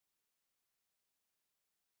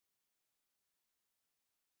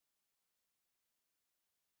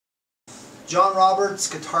John Roberts,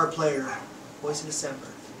 guitar player, Voice of December.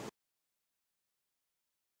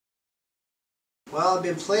 Well, I've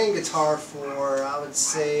been playing guitar for, I would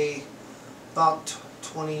say, about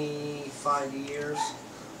 25 years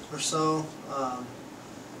or so.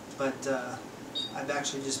 I've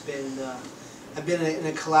actually just been, I've been in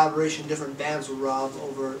a collaboration, different bands with Rob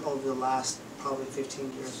over the last probably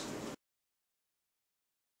 15 years.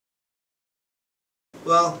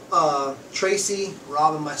 Well, Tracy,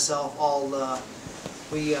 Rob, and myself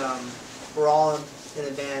we're all in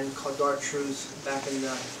a band called Dark Truth back in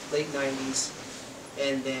the late 90s,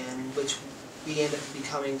 and then which we ended up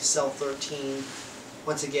becoming Cell 13.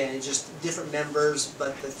 Once again, it's just different members,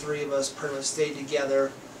 but the three of us pretty much stayed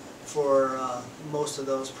together for most of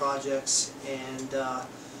those projects. And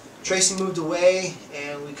Tracy moved away,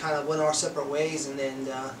 and we kind of went our separate ways. And then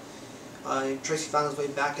Tracy found his way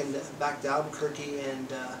back to Albuquerque,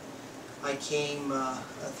 and I came. I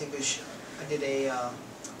think I did a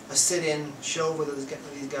sit-in show with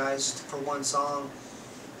these guys for one song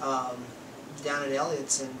down at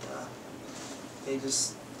Elliott's, and they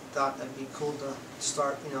just thought that'd be cool to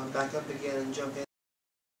start, back up again and jump in.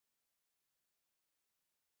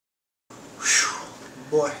 Whew,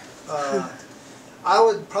 boy, I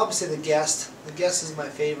would probably say The Guest. The Guest is my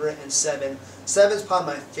favorite, and Seven. Seven's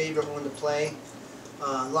probably my favorite one to play.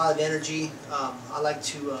 A lot of energy. I like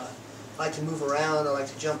to move around. I like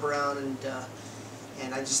to jump around,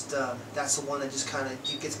 and I just that's the one that just kind of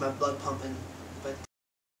gets my blood pumping. But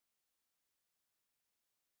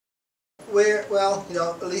well,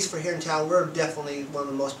 at least for here in town, we're definitely one of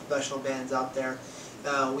the most professional bands out there.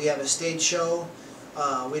 We have a stage show.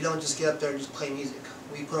 We don't just get up there and just play music.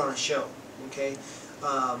 We put on a show. Okay,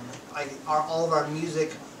 all of our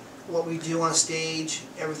music, what we do on stage,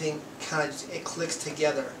 everything it clicks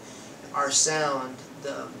together. Our sound,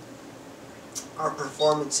 our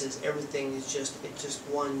performances, everything is just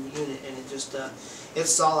one unit, and it's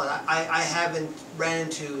solid. I haven't ran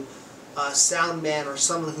into a sound man or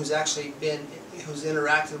someone who's actually who's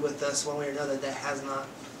interacted with us one way or another that has not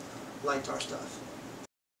liked our stuff.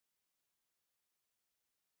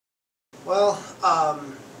 Well,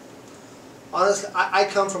 honestly, I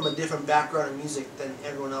come from a different background in music than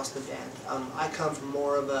everyone else in the band. I come from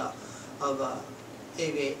more of a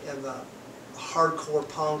hardcore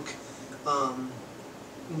punk,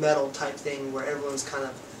 metal type thing, where everyone's kind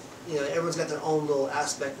of, everyone's got their own little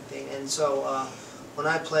aspect of thing. And so when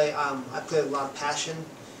I play with a lot of passion.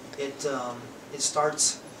 It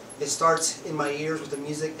starts in my ears with the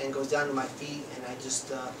music and goes down to my feet, and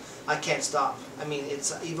I can't stop. I mean,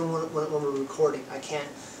 it's even when we're recording, I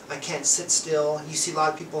can't sit still. You see a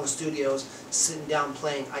lot of people in studios sitting down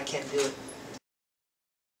playing. I can't do it.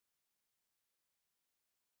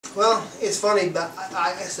 Well, it's funny, but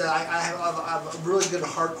I said I have a really good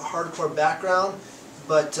hardcore background,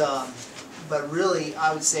 but really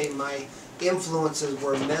I would say my influences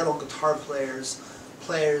were metal guitar players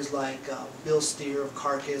like Bill Steer of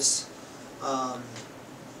Carcass.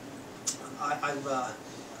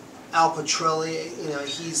 Al Pitrelli,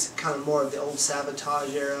 he's kind of more of the old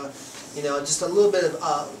Sabotage era. Just a little bit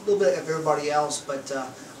of everybody else. But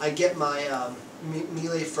I get my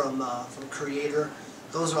melee from Creator.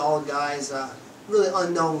 Those are all guys, really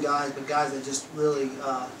unknown guys, but guys that just really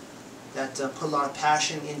put a lot of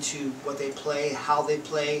passion into what they play, and how they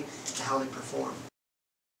perform.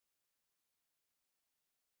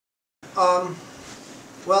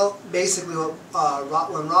 Well, basically,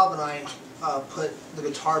 when Rob and I put the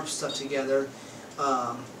guitar stuff together,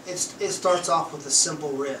 it starts off with a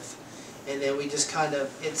simple riff, and then we just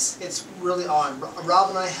it's really odd. Rob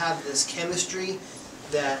and I have this chemistry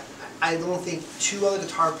that I don't think two other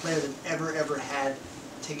guitar players have ever had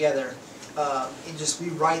together. We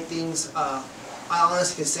write things. I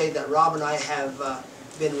honestly can say that Rob and I have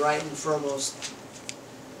been writing for almost,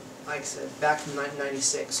 like I said, back from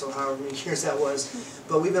 1996, so however many years that was.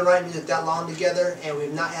 But we've been writing music that long together, and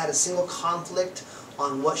we've not had a single conflict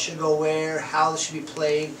on what should go where, how it should be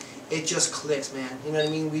played. It just clicks, man. You know what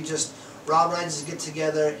I mean? Rob and I just get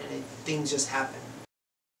together, and things just happen.